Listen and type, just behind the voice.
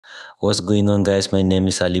What's going on, guys? My name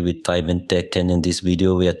is Ali with 5 and Tech, and in this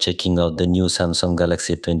video we are checking out the new Samsung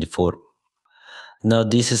Galaxy A24. Now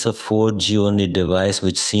this is a 4G only device,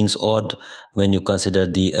 which seems odd when you consider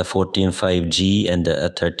the A14 5G and the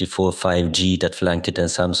A34 5G that flank it and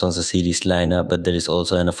Samsung's series lineup, but there is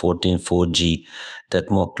also an A14 4G that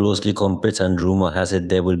more closely competes, and rumor has it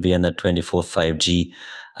there will be an A24 5G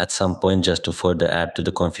at some point, just to further add to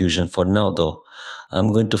the confusion. For now though,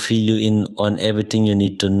 I'm going to fill you in on everything you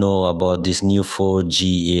need to know about this new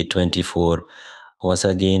 4G A24. Once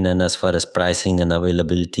again, and as far as pricing and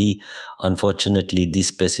availability, unfortunately, this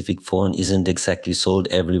specific phone isn't exactly sold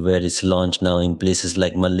everywhere. It's launched now in places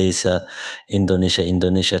like Malaysia, Indonesia,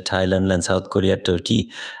 Thailand, and South Korea, Turkey,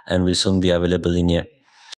 and will soon be available in here.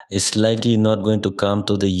 It's likely not going to come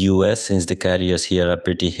to the US since the carriers here are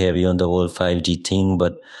pretty heavy on the whole 5G thing,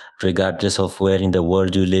 but regardless of where in the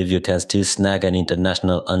world you live, you can still snag an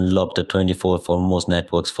international unlocked the 24 for most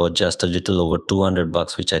networks for just a little over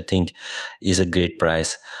 $200, which I think is a great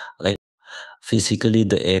price. Like physically,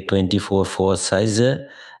 the A24 4 size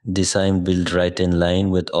design built right in line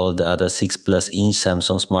with all the other 6+ inch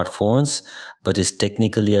Samsung smartphones, but is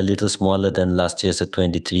technically a little smaller than last year's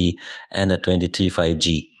A23 and A23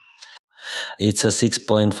 5G. It's a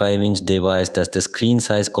 6.5-inch device that's the screen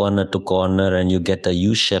size corner to corner, and you get a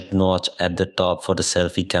U-shaped notch at the top for the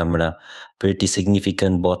selfie camera. Pretty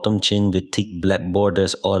significant bottom chin with thick black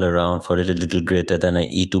borders all around for a little greater than an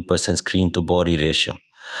 82% screen to body ratio.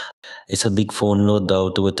 It's a big phone, no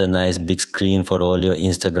doubt, with a nice big screen for all your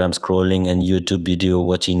Instagram scrolling and YouTube video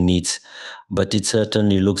watching needs. But it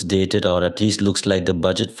certainly looks dated, or at least looks like the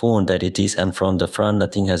budget phone that it is, and from the front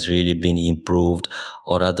nothing has really been improved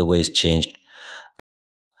or otherwise changed.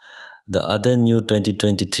 The other new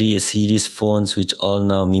 2023 series phones, which all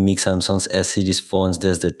now mimic Samsung's S series phones,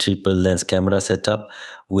 there's the triple lens camera setup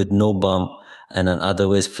with no bump and an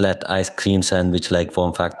otherwise flat ice cream sandwich like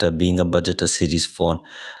form factor, being a budget series phone.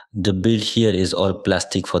 The build here is all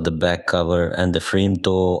plastic for the back cover, and the frame,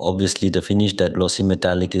 though obviously the finish, that glossy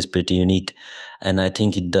metallic, is pretty unique, and I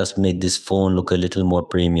think it does make this phone look a little more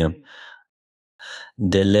premium.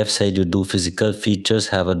 The left side, you do physical features,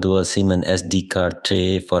 have a dual SIM and SD card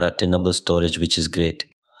tray for attainable storage, which is great.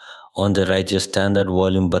 On the right, your standard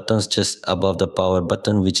volume buttons just above the power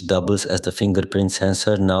button, which doubles as the fingerprint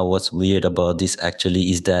sensor. Now, what's weird about this actually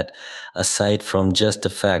is that, aside from just the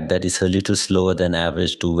fact that it's a little slower than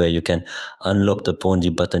average to where you can unlock the pony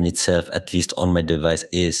button itself, at least on my device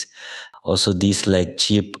is. Also, these like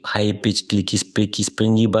cheap, high-pitched, clicky, squeaky,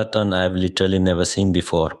 springy button I've literally never seen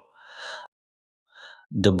before.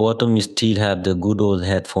 The bottom you still have the good old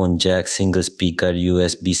headphone jack, single speaker,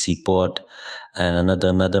 USB-C port, and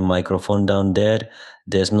another microphone down there.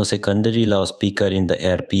 There's no secondary loudspeaker in the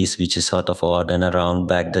earpiece, which is sort of odd, and around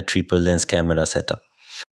back the triple lens camera setup.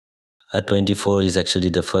 A24 is actually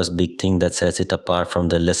the first big thing that sets it apart from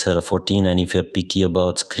the lesser 14, and if you're picky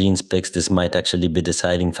about screen specs, this might actually be the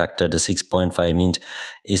deciding factor. The 6.5-inch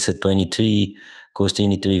is a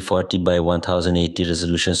 2340 by 1080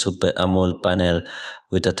 resolution Super AMOLED panel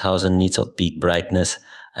with 1000 nits of peak brightness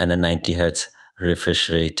and a 90 Hz refresh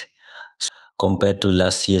rate. Compared to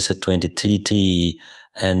last year's 23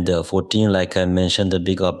 and 14, like I mentioned, the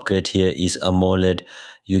big upgrade here is AMOLED.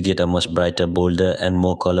 You get a much brighter, bolder, and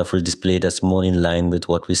more colorful display that's more in line with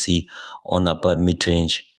what we see on upper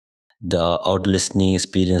mid-range. The out listening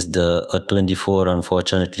experience, the A24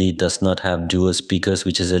 unfortunately does not have dual speakers,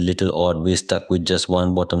 which is a little odd. We're stuck with just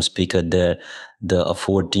one bottom speaker there. The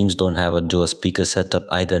A14s don't have a dual speaker setup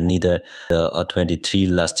either, neither the A23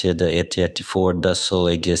 last year. The A34 does, so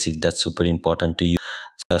I guess if that's super important to you, you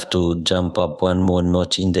have to jump up one more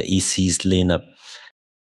notch in the EC's lineup.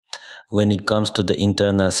 When it comes to the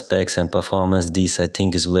internal specs and performance, this I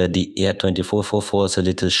think is where the A24 falls a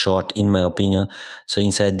little short in my opinion. So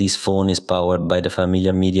inside this phone is powered by the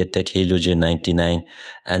familiar MediaTek Helio G99,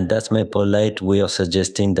 and that's my polite way of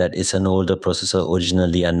suggesting that it's an older processor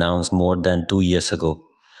originally announced more than 2 years ago.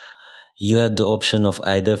 You have the option of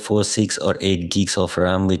either 4, 6 or 8 gigs of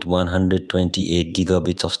RAM with 128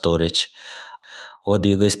 gigabits of storage. What do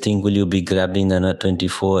you guys think? Will you be grabbing an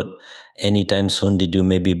A24 anytime soon? Did you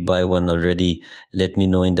maybe buy one already? Let me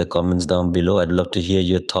know in the comments down below. I'd love to hear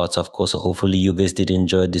your thoughts. Of course, hopefully you guys did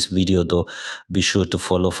enjoy this video though. Be sure to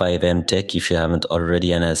follow 5M Tech if you haven't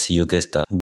already, and I'll see you guys down.